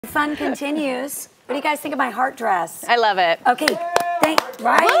Fun continues. What do you guys think of my heart dress? I love it. Okay,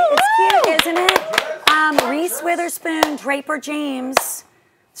 right? It's cute, isn't it? Reese Witherspoon, Draper James.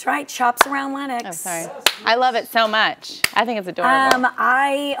 That's right, shops around Lenox. Oh, sorry. I love it so much. I think it's adorable.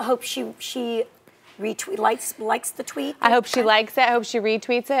 I hope she likes the tweet. I hope she likes it. I hope she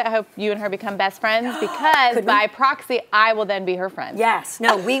retweets it. I hope you and her become best friends because by proxy, I will then be her friend. Yes.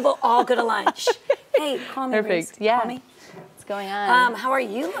 No, we will all go to lunch. Hey, call me, Perfect. Reese. Yeah. Call me. What's going on? How are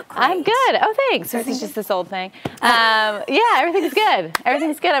you? Look great. I'm good. Oh, thanks. This is just this old thing. Yeah, everything's good.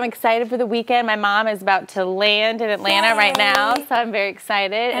 Everything's good. I'm excited for the weekend. My mom is about to land in Atlanta right now, so I'm very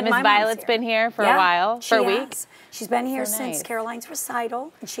excited. And Miss Violet's been here for a while, for a week. She's been here since Caroline's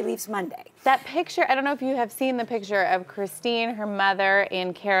recital, and she leaves Monday. That picture, I don't know if you have seen the picture of Christine, her mother,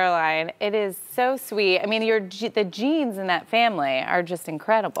 and Caroline. It is so sweet. I mean, the genes in that family are just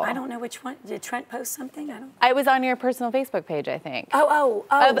incredible. I don't know which one. Did Trent post something? I don't. I was on your personal Facebook page, I think. Oh.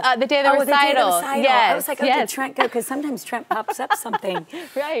 The day of the recital. The day of the recital. Yes. I was like, did Trent go? Because sometimes Trent pops up something.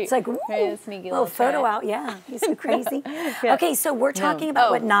 Right. It's like, ooh, a sneaky little photo out. Yeah, he's so crazy. Yeah. Okay, so we're talking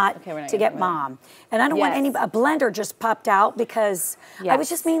about what not to get mom. And I don't want a blender just popped out because I was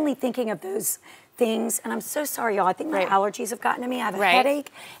just mainly thinking of those things, and I'm so sorry, y'all. I think my allergies have gotten to me. I have a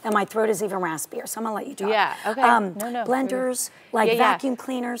headache, and my throat is even raspier, so I'm gonna let you talk. Yeah, okay. Blenders, like vacuum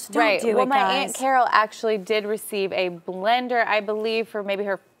cleaners, don't do it, Well, my guys. Aunt Carol actually did receive a blender, I believe, for maybe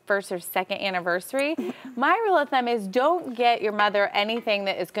her first or second anniversary. My rule of thumb is don't get your mother anything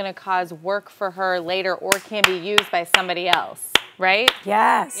that is gonna cause work for her later or can be used by somebody else, right?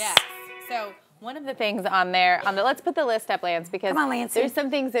 Yes. Yeah. So one of the things on there, let's put the list up, Lance, because there's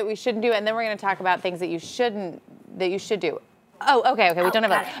some things that we shouldn't do, and then we're going to talk about things that you should do. Oh, okay, we don't have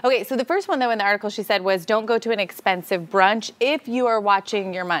that. Okay, so the first one, though, in the article she said was don't go to an expensive brunch if you are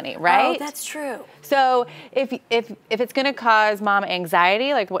watching your money, right? Oh, that's true. So if it's going to cause mom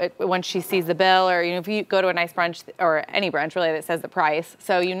anxiety, like when she sees the bill, or if you go to a nice brunch or any brunch really that says the price,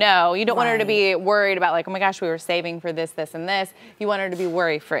 so you don't want her to be worried about like, oh my gosh, we were saving for this, this, and this. You want her to be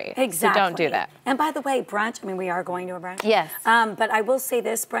worry-free. Exactly. So don't do that. And by the way, brunch. I mean, we are going to a brunch. Yes. But I will say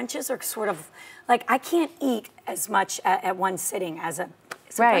this: brunches are sort of like I can't eat as much at one sitting as a.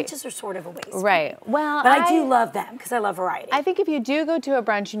 So brunches are sort of a waste. Right. Well, but I do love them because I love variety. I think if you do go to a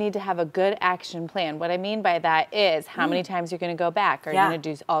brunch, you need to have a good action plan. What I mean by that is how many times you're going to go back. Are you going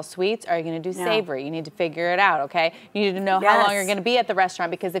to do all sweets? Or are you going to do savory? You need to figure it out, okay? You need to know how long you're going to be at the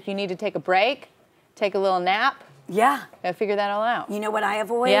restaurant, because if you need to take a break, take a little nap, you got to figure that all out. You know what I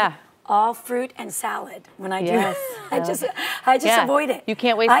avoid? All fruit and salad when I do it. I just avoid it. You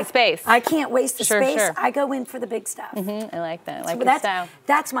can't waste the space. I can't waste the space. I go in for the big stuff. I like that. I like your style.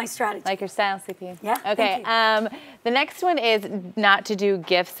 That's my strategy. Like your style, CP. Yeah. Okay. The next one is not to do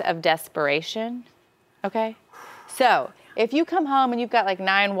gifts of desperation. Okay. So if you come home and you've got like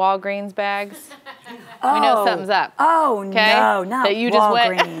 9 Walgreens bags, we know something's up. Oh no, not that you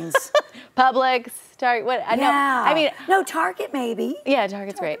Walgreens. Just went Publix, Target. What? I mean, no, Target maybe. Yeah,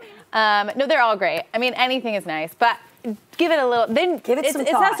 Target's great. No, they're all great. I mean, anything is nice, but give it a little. Then give it some thought.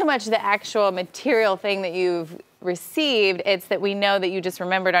 It's not so much the actual material thing that you've received. It's that we know that you just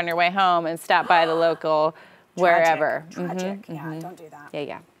remembered on your way home and stopped by the local wherever. Tragic. Yeah, don't do that.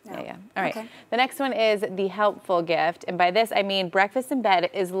 Yeah. All right. Okay. The next one is the helpful gift, and by this I mean breakfast in bed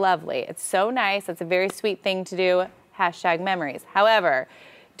is lovely. It's so nice. It's a very sweet thing to do. #memories. However,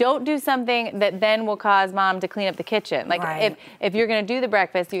 don't do something that then will cause mom to clean up the kitchen. Like if you're going to do the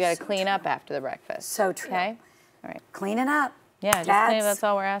breakfast, you got to clean up after the breakfast. So true. Okay. All right. Clean it up. Yeah, just clean it. That's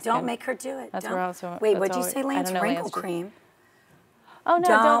all we're asking. Don't make her do it. That's also. Wait, what'd you say, Lance? Wrinkle cream. Oh no!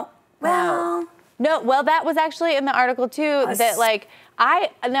 Don't. Well. No, well, that was actually in the article too. That like I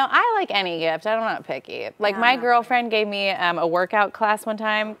like any gift. I'm not picky. Like my girlfriend gave me a workout class one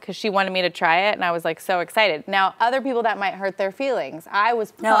time because she wanted me to try it, and I was like so excited. Now other people that might hurt their feelings. I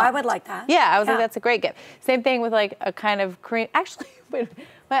was pumped. No, I would like that. Yeah, I was like, that's a great gift. Same thing with like a kind of cream. Actually,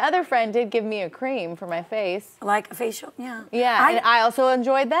 my other friend did give me a cream for my face. Like a facial, yeah. Yeah, and I also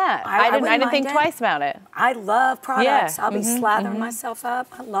enjoyed that. I didn't think twice about it. I love products. I'll be slathering myself up.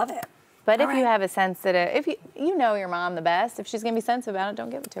 I love it. But if you have a sensitive, if you know your mom the best, if she's going to be sensitive about it, don't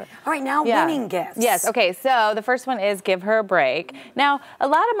give it to her. All right, now winning gifts. Yes, okay, so the first one is give her a break. Now, a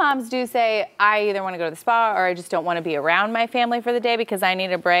lot of moms do say, I either want to go to the spa or I just don't want to be around my family for the day because I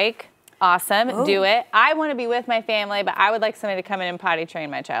need a break. Awesome, do it. I want to be with my family, but I would like somebody to come in and potty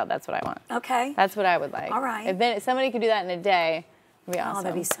train my child. That's what I want. Okay. That's what I would like. All right. If somebody could do that in a day, it'd be awesome. Oh,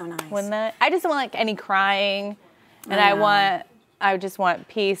 that'd be so nice. Wouldn't that? I just don't want like any crying, and I just want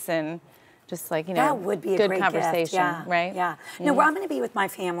peace and just like, that would be a good great conversation, gift. Yeah, right? Yeah. No, well, I'm going to be with my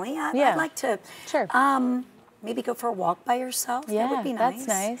family. I'd like to. Sure. maybe go for a walk by yourself. Yeah, that would be nice. That's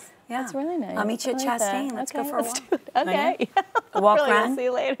nice. Yeah. That's really nice. I'll meet you at Chastain. Let's go for a walk. Okay. Walk, run. We'll see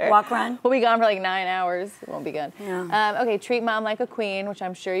you later. Walk, run. We'll be gone for like 9 hours. It won't be good. Yeah. Okay, treat mom like a queen, which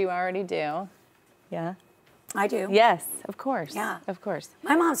I'm sure you already do. Yeah. I do. Yes, of course. Yeah. Of course.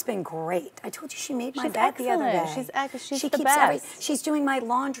 My mom's been great. I told you she made my bed the other day. She's the best. She's doing my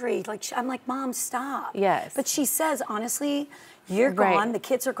laundry. I'm like, Mom, stop. Yes. But she says, honestly, you're gone. The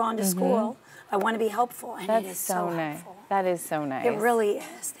kids are gone to school. I want to be helpful. And it is so nice. helpful. That is so nice. It really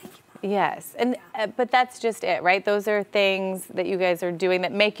is. Thank you. Yes, and but that's just it, right? Those are things that you guys are doing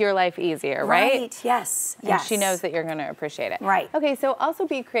that make your life easier, right? Right, yes, and she knows that you're going to appreciate it. Right. Okay, so also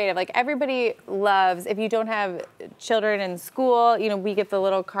be creative. Like everybody loves, if you don't have children in school, you know, we get the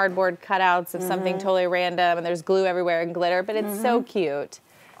little cardboard cutouts of something totally random and there's glue everywhere and glitter, but it's so cute.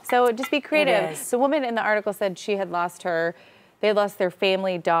 So just be creative. The woman in the article said they had lost their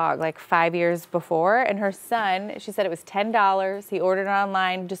family dog like 5 years before, and her son, she said it was $10. He ordered it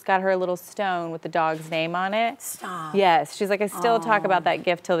online, just got her a little stone with the dog's name on it. Stop. Yes, she's like, I still talk about that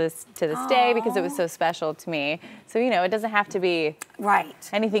gift to this day because it was so special to me. So, you know, it doesn't have to be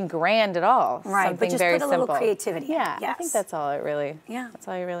anything grand at all. Right, Something but just very put a simple. little creativity. Yeah, yes. I think that's all that's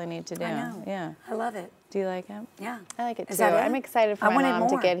all you really need to do. I know. Yeah. I love it. Do you like it? Yeah. I like it too. Is that it? I'm excited for my mom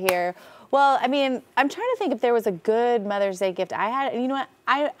to get here. Well, I mean, I'm trying to think if there was a good Mother's Day gift I had. You know what?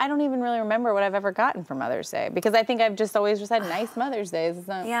 I don't even really remember what I've ever gotten for Mother's Day because I think I've just always just had nice Mother's Days. It's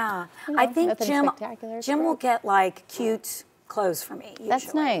not, you know, I think Jim will get like cute clothes for me. Usually.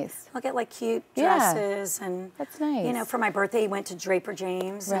 That's nice. I'll get like cute dresses and that's nice. You know, for my birthday, he went to Draper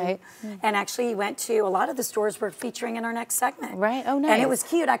James, right? And actually, he went to a lot of the stores we're featuring in our next segment, right? Oh, nice. And it was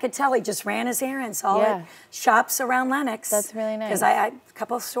cute. I could tell he just ran his errands all at shops around Lenox. That's really nice. Because I a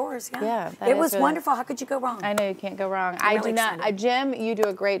couple of stores, yeah. It was really wonderful. How could you go wrong? I know you can't go wrong. I'm really excited. Jim, you do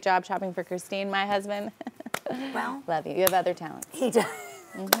a great job shopping for Christine, my husband. Well, love you. You have other talents. He does.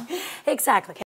 Exactly.